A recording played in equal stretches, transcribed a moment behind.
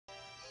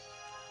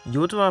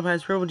Yo, what's up,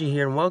 PiePurplji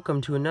here, and welcome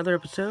to another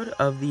episode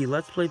of the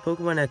Let's Play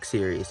Pokemon X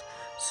series.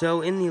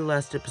 So, in the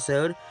last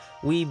episode,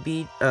 we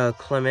beat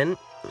Clement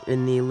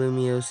in the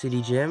Lumio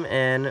City Gym,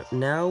 and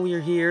now we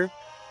are here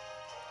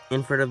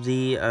in front of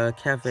the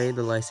cafe,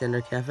 the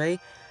Lysander Cafe,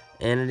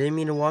 and I didn't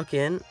mean to walk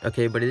in,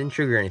 okay, but it didn't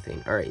trigger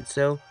anything. Alright,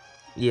 so,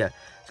 yeah,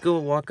 let's go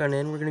walk on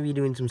in. We're going to be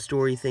doing some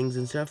story things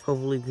and stuff.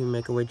 Hopefully, we can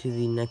make our way to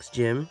the next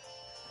gym,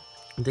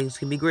 and things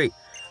can be great.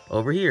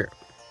 Over here.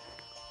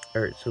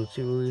 Alright, so let's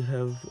see what we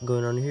have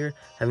going on here.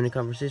 Having a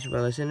conversation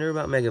about Lysander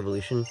about Mega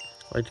Evolution.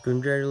 I'd like to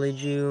congratulate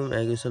you.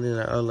 Mega is something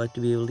that I would like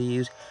to be able to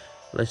use.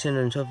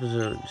 Lysander himself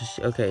is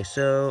okay,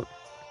 so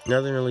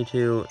nothing really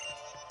to,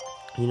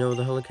 you know,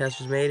 the Holocaust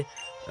was made.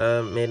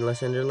 Made in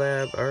Lysander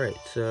Lab. Alright,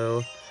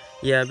 so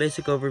yeah,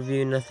 basic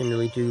overview, nothing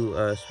really too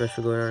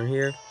special going on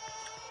here.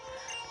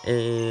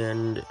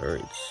 And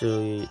alright,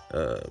 so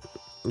yeah,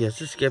 let's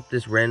just skip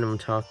this random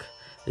talk,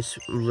 this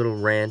little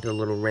rant, a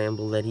little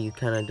ramble that he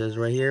kinda does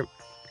right here.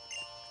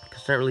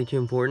 It's not really too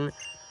important.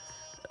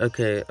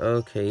 Okay,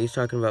 he's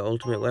talking about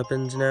ultimate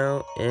weapons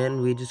now,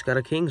 and we just got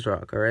a King's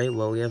Rock, alright?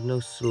 Well, we have no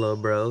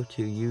Slowbro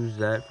to use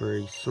that for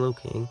a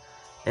Slowking,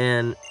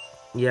 and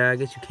yeah, I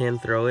guess you can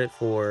throw it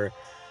for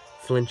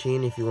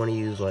flinching if you want to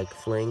use, like,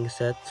 fling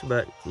sets,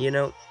 but, you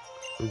know,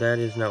 that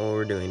is not what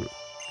we're doing.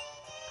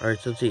 Alright,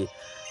 so let's see.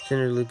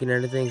 Cinder looking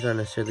at things, not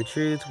necessarily the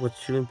truth.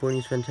 What's truly important,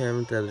 you spend time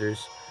with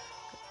others.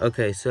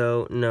 Okay,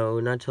 so, no,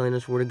 not telling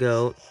us where to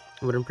go,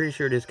 but I'm pretty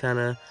sure it is kind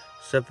of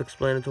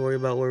self-explanatory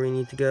about where we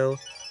need to go.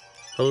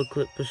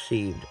 Holoclip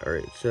perceived.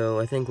 Alright, so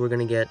I think we're going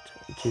to get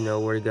to know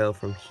where to go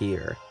from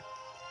here.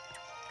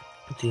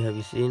 Let's see, have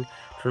you seen?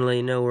 Trying to let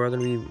you know we're all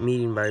going to be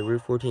meeting by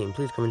Route 14.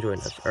 Please come and join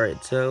us.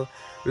 Alright, so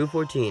Route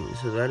 14.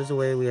 So that is the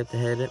way we have to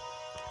head.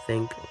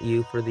 Thank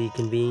you for the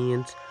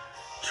convenience.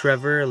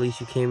 Trevor, at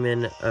least you came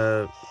in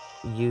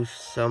you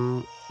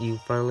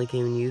finally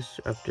came in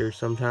use after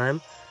some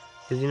time.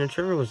 Because, you know,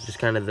 Trevor was just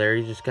kind of there.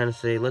 He just kind of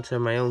say, let's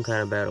have my own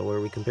kind of battle where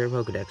we compare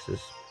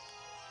Pokedexes.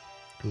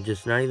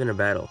 Just not even a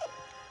battle.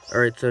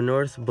 Alright, so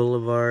North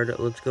Boulevard.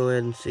 Let's go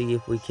ahead and see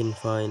if we can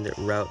find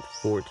Route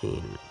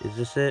 14. Is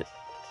this it?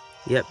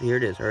 Yep, here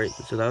it is. Alright,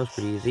 so that was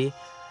pretty easy.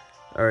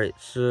 Alright,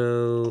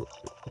 so...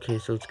 okay,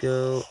 so let's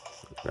go.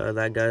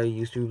 That guy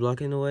used to be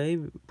blocking the way,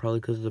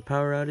 probably because of the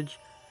power outage.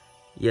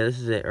 Yeah, this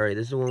is it. Alright,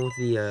 this is the one with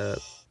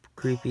the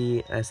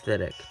creepy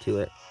aesthetic to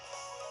it.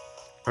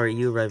 Alright,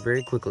 you arrived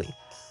very quickly.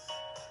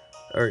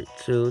 Alright,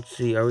 so let's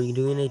see, are we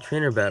doing a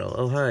trainer battle?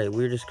 Oh, hi,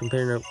 we're just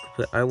comparing up,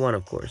 I won,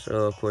 of course.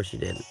 Oh, of course you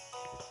did.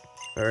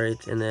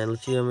 Alright, and then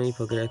let's see how many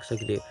Pokedex I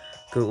can do.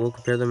 We'll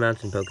compare the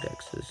mountain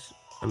Pokedexes.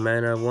 I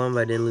might have won,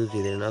 but I didn't lose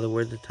either. In other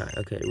words, a tie.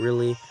 Okay,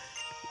 really?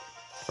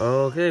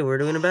 Okay, we're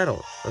doing a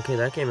battle. Okay,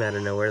 that came out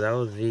of nowhere. That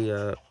was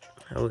the,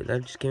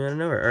 that just came out of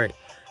nowhere. Alright,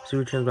 so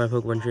we're trained by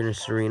Pokemon Trainer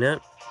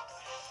Serena.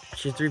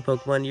 She has 3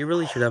 Pokemon. You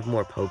really should have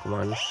more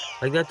Pokemon.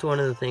 Like, that's one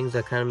of the things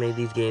that kind of made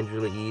these games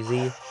really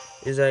easy.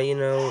 Is that, you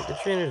know, the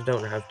trainers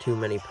don't have too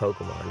many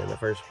Pokemon in the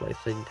first place.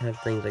 They have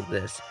things like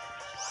this.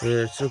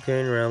 They're still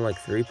carrying around, like,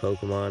 3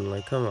 Pokemon.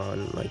 Like, come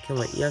on. Like, come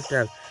on. You have to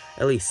have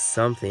at least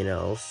something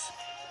else.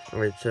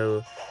 Alright,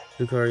 so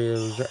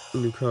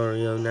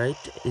Lucario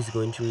Knight is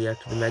going to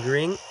react to the Mega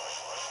Ring.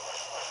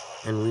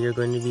 And we are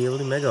going to be able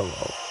to Mega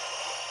Evolve.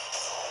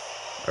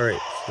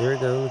 Alright, so there we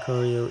go.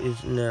 Lucario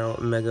is now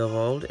Mega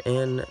Evolved.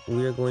 And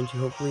we are going to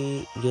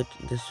hopefully get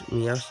this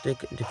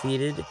Meowstic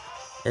defeated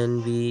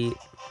and be...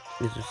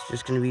 it's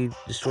just going to be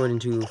destroyed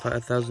into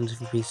 5,000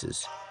 different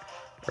pieces.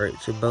 Alright,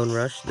 so Bone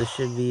Rush. This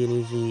should be an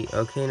easy...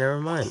 okay, never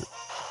mind.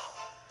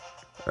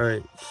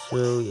 Alright,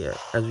 so yeah,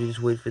 as we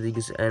just wait for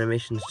these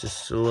animations to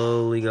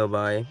slowly go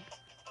by.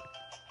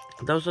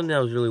 That was something that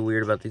was really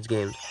weird about these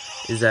games,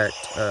 is that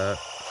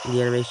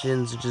the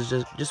animations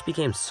just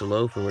became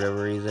slow for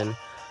whatever reason.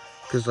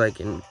 Because, like,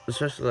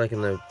 especially like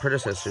in the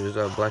predecessors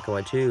of Black and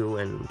White 2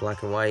 and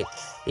Black and White,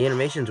 the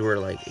animations were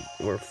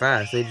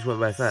fast. They just went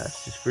by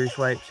fast. Just Fury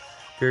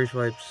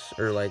Swipes,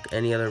 or like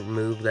any other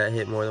move that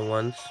hit more than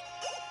once,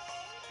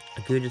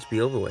 it could just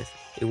be over with.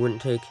 It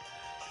wouldn't take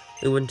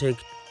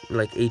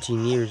like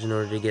 18 years in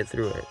order to get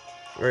through it.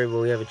 Alright,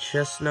 well, we have a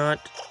Chestnut.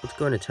 Let's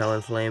go into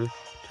Talonflame.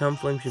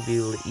 Talonflame should be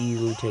able to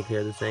easily take care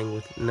of this thing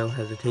with no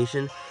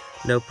hesitation.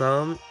 No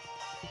problem.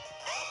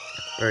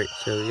 Alright,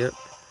 so, yep.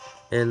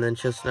 And then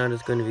Chestnut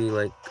is going to be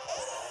like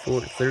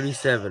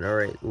 37.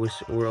 Alright,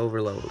 we're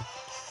over leveled.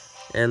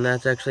 And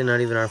that's actually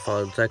not even our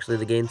fault. It's actually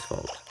the game's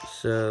fault.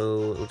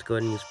 So, let's go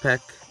ahead and use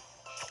Peck.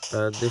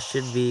 This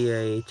should be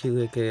a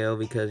 2-hit KO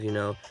because, you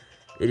know,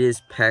 it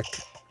is Peck.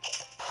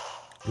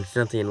 It's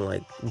nothing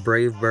like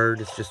Brave Bird.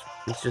 It's just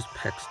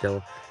Peck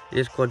still. It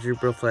is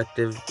quadruple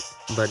reflective,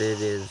 but it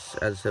is,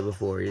 as I said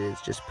before, it is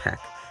just Peck.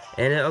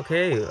 And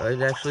okay,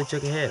 it actually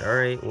took a hit.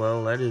 Alright,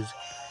 well, that is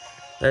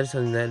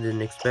something that I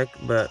didn't expect,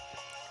 but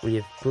we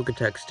have Quick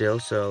Attack still,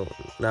 so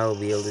that will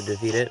be able to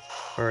defeat it.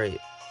 Alright,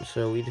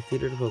 so we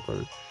defeated a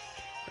Pokemon.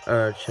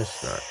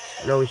 Chestnut.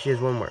 No, she has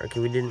one more.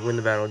 Okay, we didn't win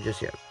the battle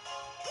just yet.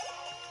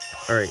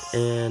 Alright,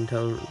 and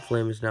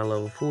Talonflame is now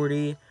level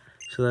 40.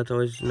 so that's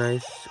always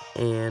nice.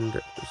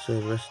 And so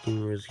the rest of the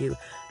team was healed.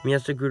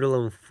 Miasta grew to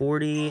level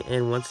 40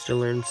 and wants to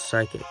learn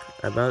Psychic.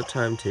 About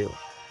time too.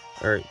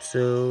 Alright,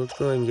 so let's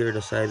go ahead and get rid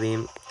of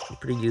Psybeam.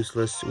 Pretty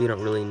useless, we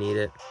don't really need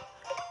it.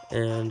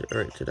 And,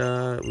 alright,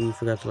 ta-da, we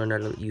forgot to learn how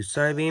to use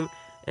Psybeam.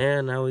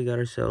 And now we got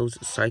ourselves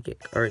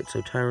Psychic. Alright,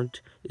 so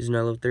Tyrant is now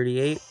level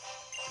 38.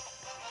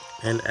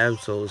 And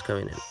Absol is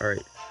coming in.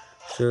 Alright,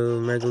 so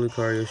Mega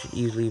Lucario should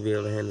easily be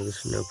able to handle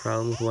this no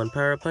problem. With one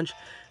Power Punch,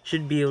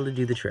 should be able to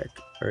do the trick.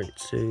 Alright,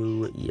 so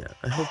yeah,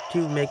 I hope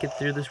to make it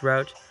through this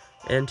route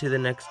and to the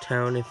next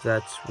town if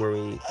that's where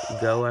we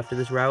go after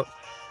this route.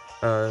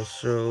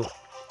 So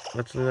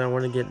that's something I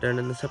want to get done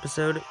in this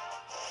episode.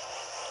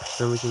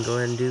 So we can go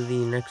ahead and do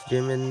the next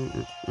gym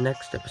in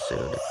next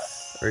episode.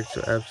 Alright,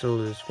 so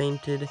Absol is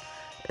fainted,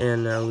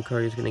 and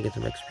Lucario is going to get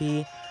some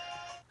XP.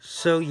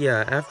 So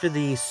yeah, after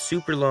the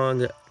super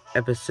long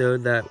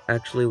episode that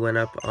actually went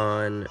up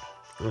on,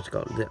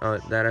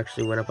 that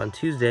actually went up on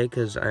Tuesday,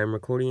 because I am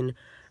recording,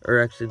 or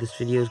actually this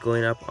video is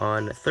going up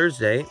on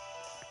Thursday,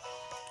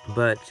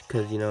 but,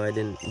 because, you know, I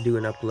didn't do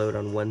an upload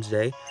on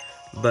Wednesday,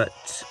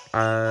 but,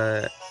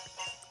 I'm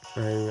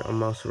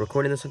also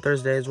recording this on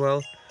Thursday as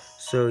well,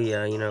 so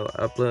yeah, you know,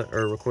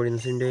 recording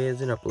the same day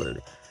as an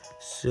upload.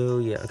 So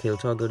yeah, okay,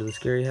 let's all go to the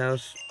scary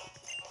house.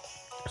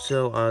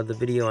 So, the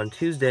video on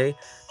Tuesday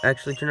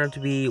actually turned out to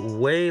be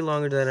way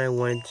longer than I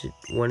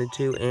wanted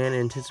to and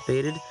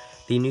anticipated.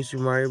 The new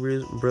Super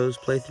Mario Bros.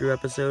 Playthrough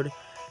episode,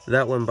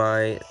 that went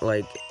by,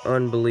 like,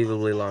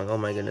 unbelievably long. Oh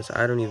my goodness,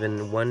 I don't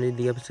even wanted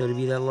the episode to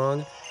be that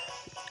long.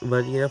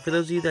 But, you know, for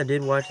those of you that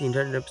did watch the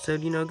entire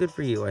episode, you know, good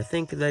for you. I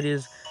think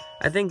that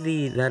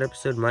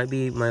episode might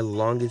be my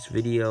longest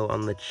video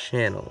on the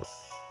channel.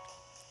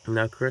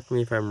 Now, correct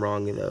me if I'm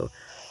wrong, though.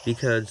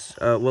 Because,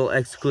 well,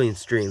 excluding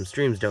streams.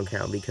 Streams don't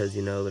count because,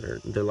 you know,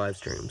 they're live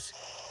streams.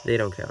 They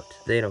don't count.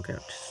 They don't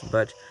count.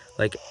 But,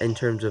 like, in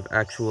terms of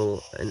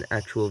an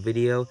actual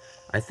video,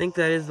 I think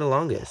that is the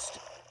longest.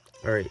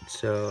 Alright,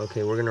 so,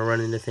 okay, we're gonna run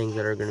into things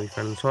that are gonna be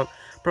found in the swamp.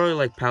 Probably,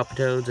 like,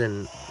 Palpitoads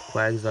and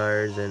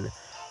Quagsires and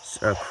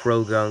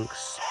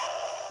Crogunks.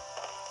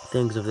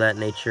 Things of that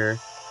nature.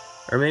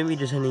 Or maybe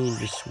just any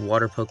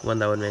water Pokemon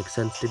that would make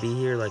sense to be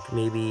here. Like,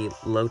 maybe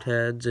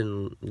Lotads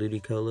and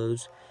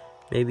Ludicolo's.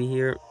 Maybe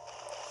here,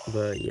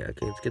 but yeah,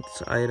 okay, let's get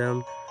this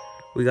item.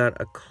 We got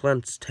a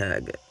Cleanse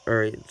tag.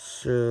 Alright,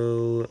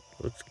 so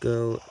let's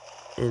go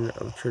and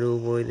try to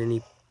avoid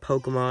any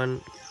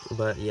Pokemon.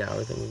 But yeah,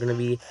 I think we're gonna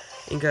be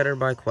encountered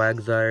by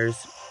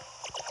Quagsires.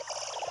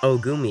 Oh,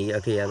 Gumi.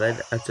 Okay, yeah,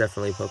 that's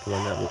definitely a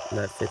Pokemon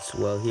that fits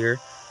well here.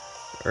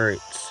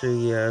 Alright, so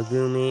yeah,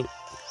 Gumi.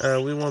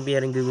 We won't be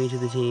adding Gumi to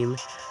the team.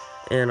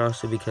 And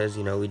also because,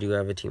 you know, we do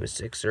have a team of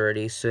 6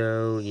 already.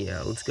 So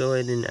yeah, let's go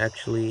ahead and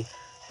actually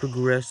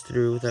progress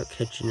through without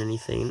catching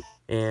anything.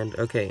 And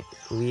okay,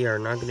 we are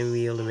not going to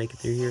be able to make it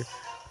through here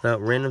without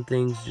random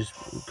things just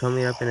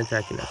coming up and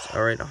attacking us.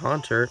 Alright, a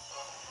Haunter.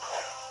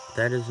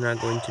 That is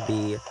not going to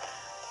be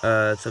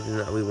something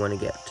that we want to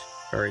get.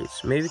 Alright,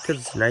 so maybe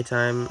because it's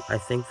nighttime, I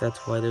think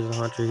that's why there's a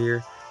Haunter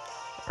here.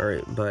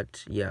 Alright,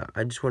 but yeah,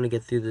 I just want to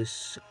get through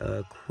this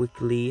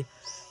quickly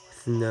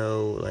with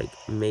no, like,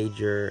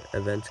 major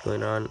events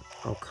going on.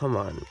 Oh, come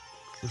on.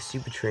 You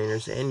stupid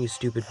trainers and you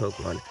stupid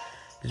Pokemon.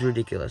 It's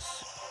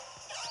ridiculous.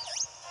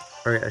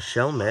 Alright, a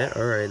Shelmet.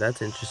 Alright,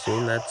 that's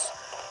interesting. That's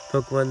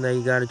Pokemon that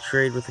you gotta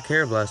trade with a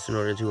Carablast in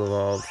order to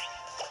evolve.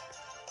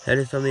 That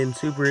is something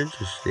super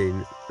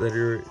interesting,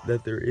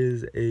 that there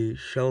is a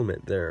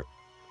Shelmet there.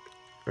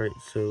 Alright,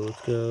 so let's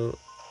go.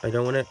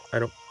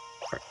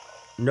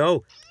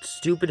 No!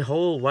 Stupid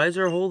hole! Why is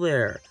there a hole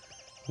there?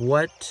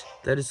 What?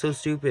 That is so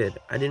stupid.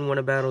 I didn't want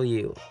to battle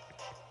you.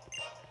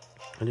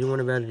 I didn't want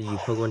to battle you,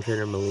 Pokemon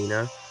Trainer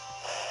Melina.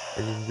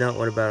 I did not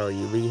want to battle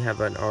you, but you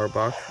have an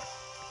Arbok.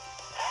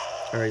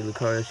 Alright,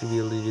 Lucario should be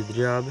able to do the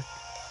job.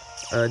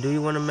 Do we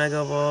want to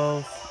Mega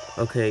Evolve?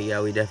 Okay, yeah,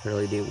 we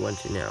definitely do want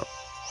to now.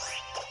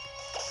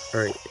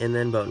 Alright, and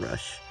then Bone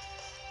Rush.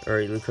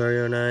 Alright,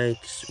 Lucario and I,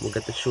 we'll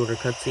get the shorter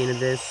cutscene of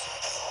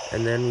this,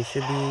 and then we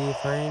should be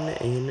fine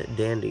and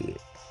dandy.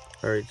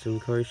 Alright, so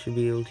Lucario should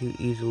be able to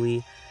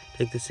easily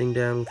take this thing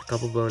down with a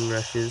couple Bone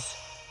Rushes.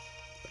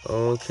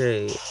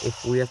 Okay,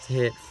 if we have to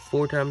hit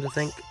 4 times, I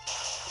think.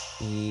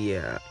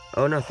 Yeah.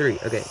 Oh, no, 3.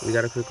 Okay, we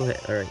got a critical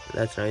hit. Alright,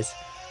 that's nice.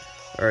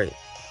 Alright.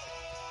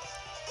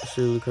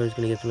 So Lucario's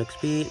gonna get some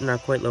XP.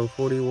 Not quite level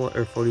 41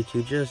 or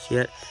 42 just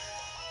yet.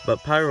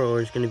 But Pyro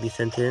is gonna be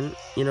sent in.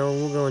 You know,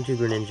 we'll go into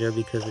Greninja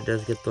because it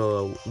does get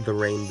the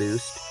rain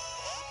boost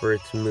for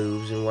its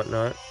moves and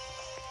whatnot.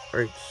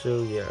 Alright,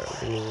 so yeah,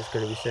 Greninja's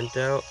gonna be sent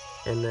out.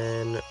 And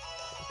then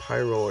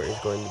Pyroar is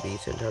going to be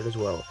sent out as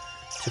well.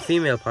 It's a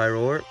female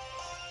Pyroar,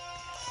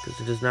 because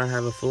it does not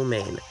have a full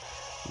mane.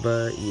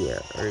 But yeah,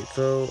 alright,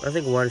 so I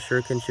think Water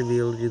Shuriken should be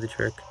able to do the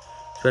trick.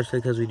 Especially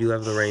because we do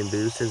have the rain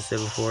boost instead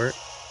of 4.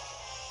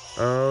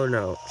 Oh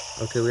no.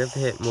 Okay, we have to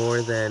hit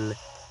more than...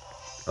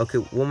 Okay,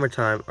 one more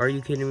time. Are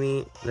you kidding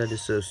me? That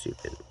is so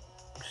stupid.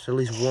 Just at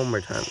least one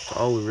more time. That's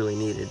all we really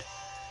needed.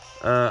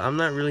 I'm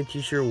not really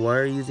too sure why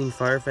we're using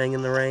Fire Fang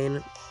in the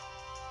rain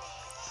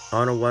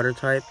on a water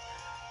type.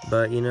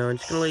 But, you know, I'm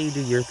just gonna let you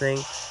do your thing,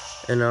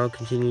 and I'll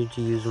continue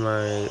to use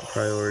my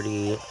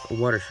priority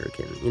water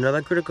shuriken. You know,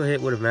 that critical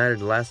hit would have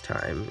mattered last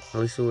time. At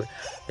least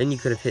then you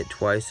could have hit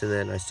twice, and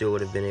then I still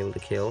would have been able to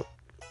kill.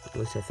 At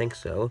least I think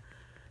so.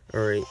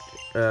 Alright,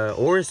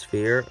 Aura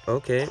Sphere.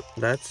 Okay,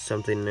 that's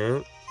something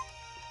new.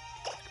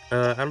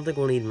 I don't think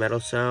we'll need Metal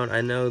Sound.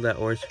 I know that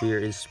Aura Sphere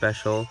is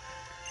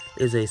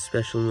a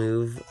special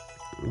move,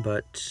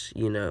 but,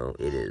 you know,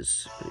 it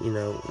is, you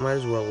know, might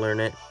as well learn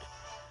it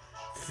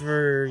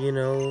for, you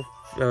know,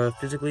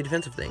 physically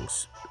defensive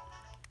things.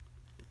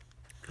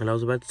 And I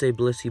was about to say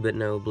Blissey, but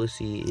no,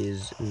 Blissey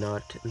is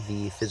not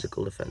the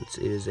physical defense.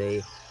 It is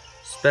a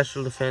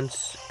special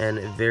defense and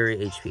very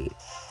HP.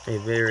 A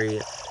very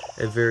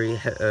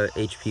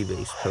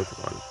HP-based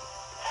Pokemon.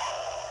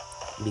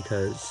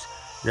 Because,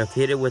 you know, if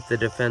you hit it with the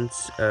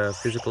defense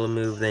physical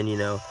move, then, you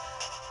know,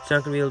 it's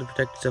not going to be able to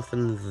protect itself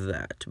from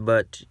that.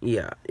 But,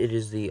 yeah, it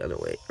is the other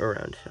way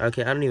around.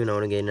 Okay, I don't even know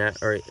what I'm getting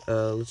at. Alright,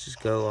 let's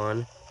just go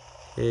on.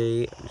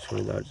 Hey, I'm just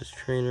going to dodge this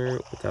trainer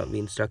without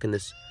being stuck in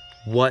this.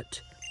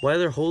 What? Why are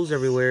there holes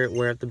everywhere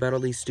where I have to battle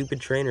these stupid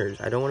trainers?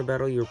 I don't want to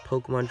battle your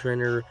Pokemon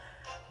trainer,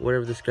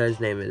 whatever this guy's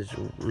name is.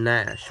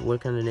 Nash.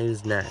 What kind of name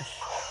is Nash?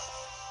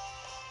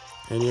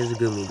 And he has a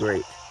Gumi.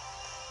 Great.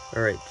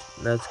 Alright,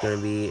 that's going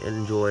to be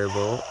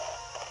enjoyable.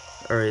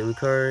 Alright,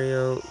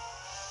 Lucario,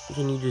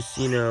 can you just,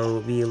 you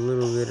know, be a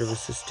little bit of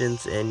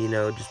assistance and, you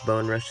know, just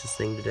bone rush this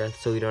thing to death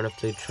so we don't have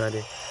to try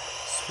to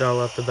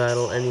stall out the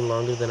battle any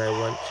longer than I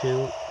want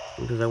to,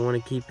 because I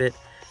want to keep it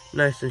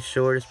nice and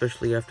short,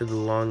 especially after the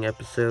long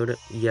episode.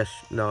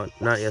 Not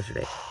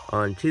yesterday,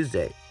 on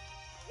Tuesday.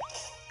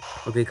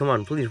 Okay, come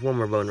on, please, one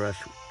more bone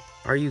rush.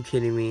 Are you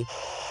kidding me?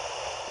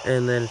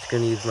 And then it's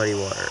going to use Muddy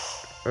Water.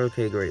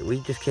 Okay, great. We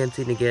just can't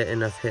seem to get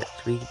enough hits.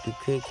 We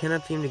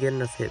cannot seem to get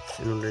enough hits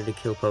in order to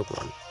kill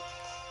Pokemon.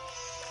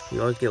 We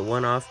always get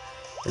one off,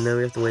 and then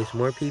we have to waste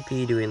more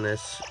PP doing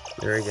this.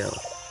 There we go.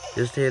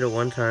 Just hit it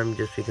one time,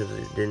 just because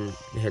it didn't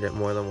hit it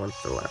more than once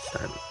the last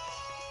time.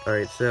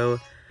 Alright, so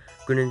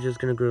Greninja's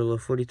gonna grow to level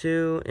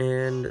 42,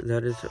 and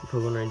that is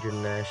Pokemon Ranger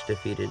Nash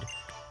defeated.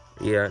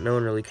 Yeah, no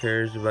one really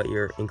cares about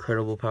your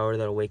incredible power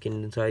that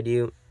awakened inside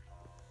you.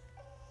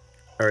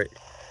 Alright,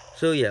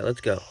 so yeah,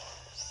 let's go.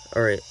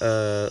 Alright,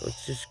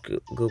 let's just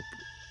go.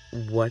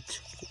 What?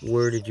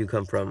 Where did you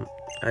come from?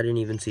 I didn't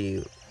even see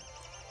you.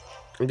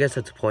 I guess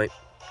that's a point.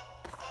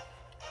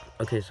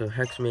 Okay, so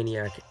Hex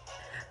Maniac.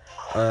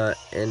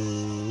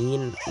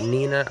 And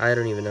Nina, I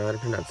don't even know how to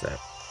pronounce that.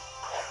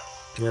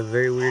 You have a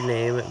very weird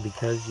name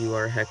because you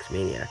are Hex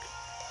Maniac.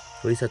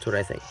 At least that's what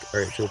I think.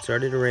 Alright, so it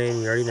started to rain,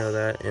 we already know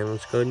that. And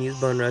let's go ahead and use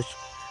Bone Rush.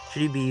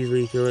 Should he be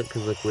easily kill it?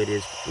 Because Litwick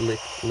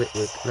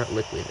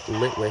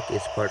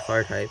is part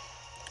Fire type.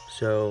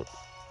 So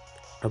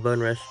a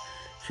Bone Rush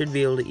should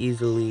be able to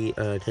easily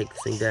take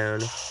this thing down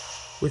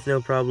with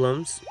no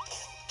problems.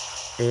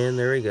 And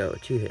there we go,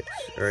 2 hits.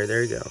 Alright,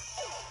 there we go.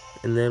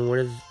 And then what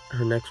is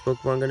her next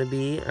Pokemon going to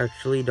be?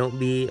 Actually, don't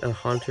be a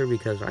Haunter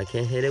because I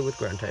can't hit it with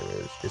ground type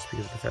moves. Just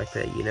because of the fact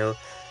that, you know,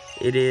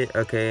 it is...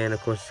 Okay, and of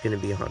course it's going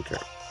to be a Haunter.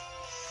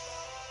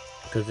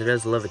 Because it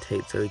does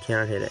Levitate, so he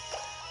cannot hit it.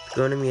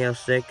 Going to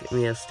Meowstic.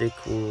 Meowstic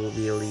will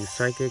be able to use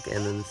Psychic,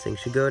 and then this thing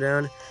should go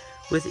down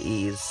with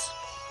ease.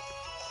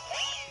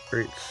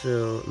 Alright,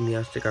 so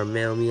Meowstic are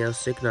male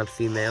Meowstic, not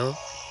female.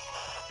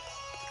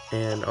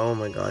 And oh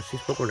my gosh,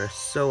 these Pokemon are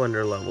so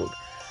underleveled.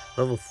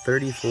 Level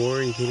 34,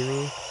 are you kidding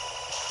me?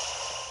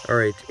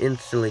 Alright,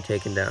 instantly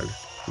taken down.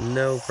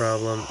 No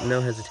problem,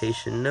 no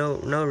hesitation, no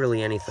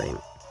really anything.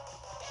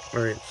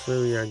 Alright,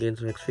 so we are getting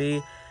some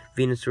XP.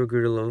 Venusaur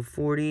grew to level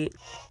 40.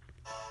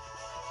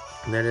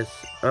 And that is...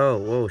 Oh,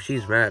 whoa,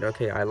 she's mad.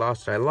 Okay, I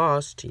lost.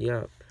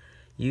 Yeah,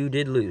 you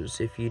did lose.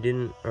 If you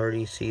didn't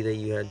already see that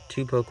you had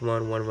 2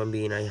 Pokemon, one of them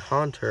being a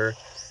Haunter,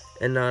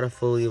 and not a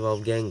fully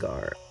evolved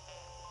Gengar.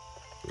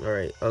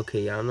 Alright,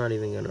 okay, yeah, I'm not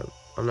even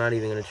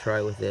gonna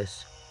try with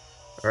this.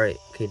 Alright,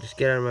 okay, just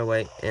get out of my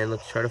way, and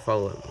let's try to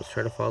follow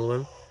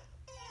him.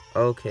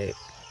 Okay.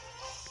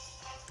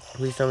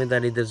 Please tell me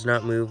that he does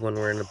not move when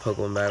we're in a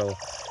Pokemon battle.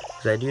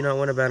 Because I do not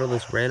want to battle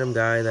this random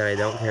guy that I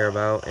don't care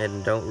about,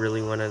 and don't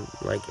really want to,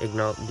 like,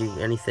 do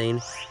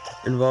anything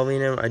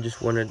involving him. I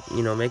just want to,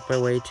 you know, make my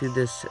way to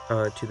this,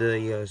 to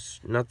the,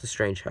 not the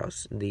strange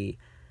house,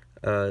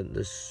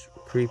 this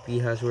creepy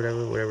house, or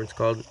whatever it's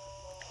called.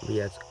 But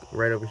yeah, it's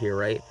right over here,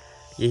 right?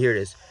 Yeah, here it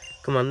is.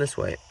 Come on, this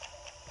way.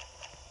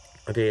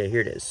 Okay, yeah,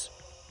 here it is.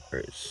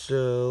 Alright,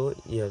 so,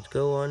 yeah, let's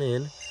go on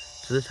in.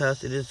 So this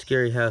house, it is a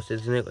scary house,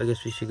 isn't it? I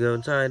guess we should go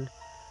inside.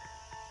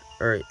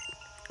 Alright.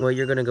 Well,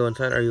 you're gonna go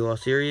inside. Are you all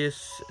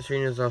serious?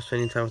 Serena's off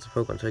spending time with the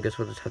Pokemon, so I guess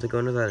we'll just have to go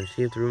inside and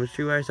see if the room is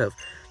true by ourselves.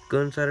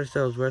 Go inside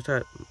ourselves. Let's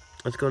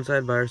go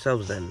inside by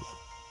ourselves, then.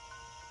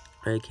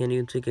 I can't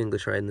even speak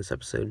English right in this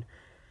episode.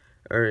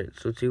 Alright,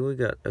 so let's see what we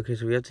got. Okay,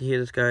 so we have to hear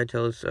this guy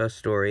tell us a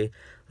story.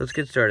 Let's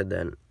get started,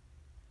 then.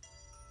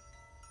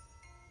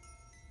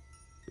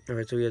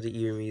 Alright, so we have the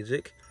ear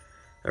music.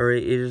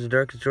 Alright, it is a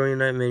dark and stormy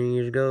night many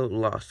years ago.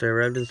 Lost. I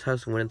arrived at this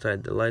house and went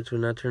inside. The lights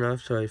would not turn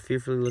off, so I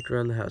fearfully looked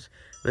around the house.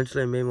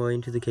 Eventually, I made my way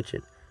into the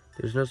kitchen.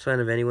 There was no sign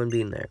of anyone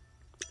being there.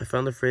 I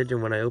found the fridge,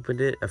 and when I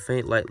opened it, a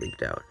faint light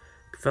leaked out.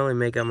 I could finally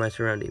make out my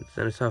surroundings.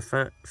 Then I saw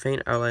a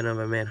faint outline of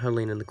a man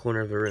huddling in the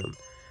corner of the room.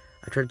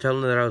 I tried to tell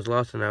him that I was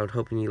lost and I was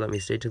hoping he'd let me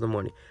stay till the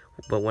morning.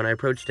 But when I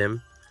approached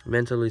him, the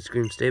man suddenly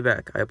screamed, "Stay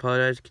back." I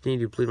apologized,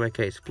 continued to plead my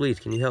case. "Please,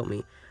 can you help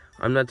me?"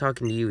 "I'm not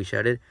talking to you," he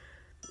shouted.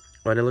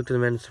 When I looked at the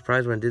man in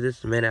surprise when I did this,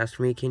 the man asked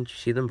me, "Can't you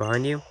see them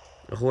behind you?"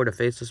 A horde of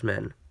faceless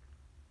men.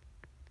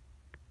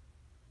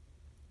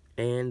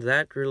 And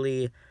that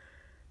really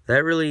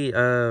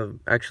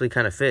actually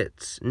kind of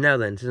fits. Now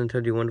then, since I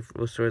told you a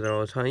wonderful story that I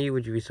was telling you,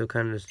 would you be so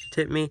kind as to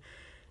tip me?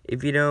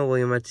 If you don't, well,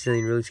 you might see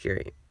something really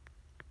scary.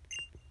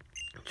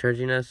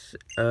 Charging us?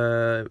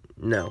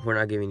 No, we're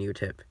not giving you a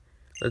tip.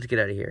 Let's get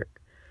out of here.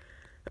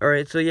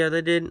 Alright, so yeah,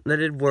 that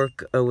did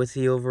work with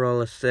the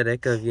overall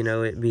aesthetic of,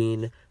 it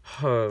being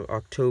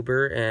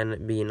October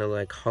and being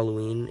like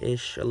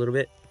Halloween-ish a little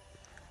bit.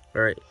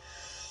 Alright,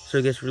 so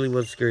I guess it really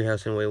was a scary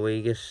house in a way. Well,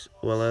 I guess,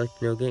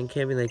 getting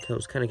camping, like,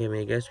 was kind of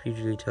camping, I guess. We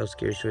usually tell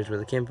scary stories by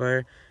the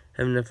campfire.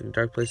 Having enough in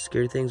dark places,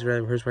 scary things,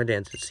 rather rehearse my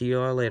dances. See you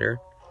all later.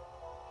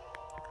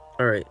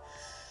 Alright.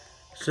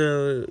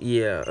 So,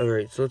 yeah,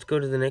 alright, so let's go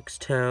to the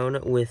next town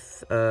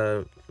with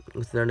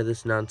none of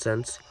this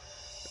nonsense.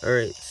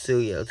 Alright, so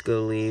yeah, let's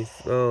go leave.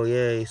 Oh,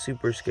 yay,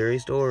 super scary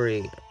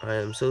story. I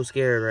am so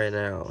scared right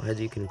now, as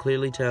you can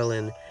clearly tell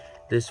in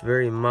this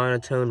very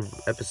monotone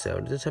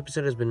episode. This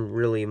episode has been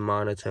really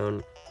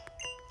monotone.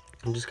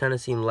 It just kind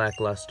of seemed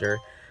lackluster,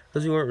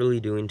 because we weren't really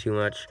doing too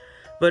much.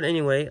 But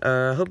anyway,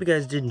 I hope you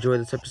guys did enjoy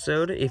this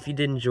episode. If you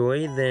did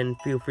enjoy, then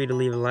feel free to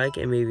leave a like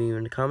and maybe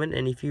even a comment.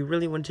 And if you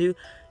really want to,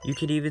 you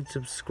could even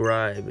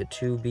subscribe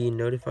to be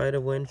notified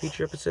of when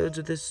future episodes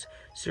of this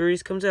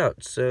series comes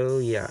out. So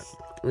yeah,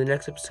 in the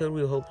next episode,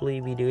 we'll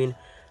hopefully be doing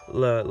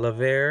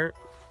Lavare,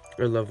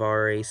 or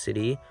Lavare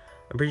City.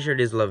 I'm pretty sure it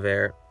is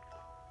Lavare.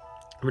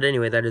 But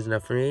anyway, that is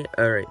enough for me.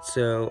 Alright,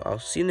 so I'll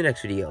see you in the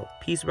next video.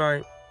 Peace,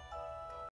 bye.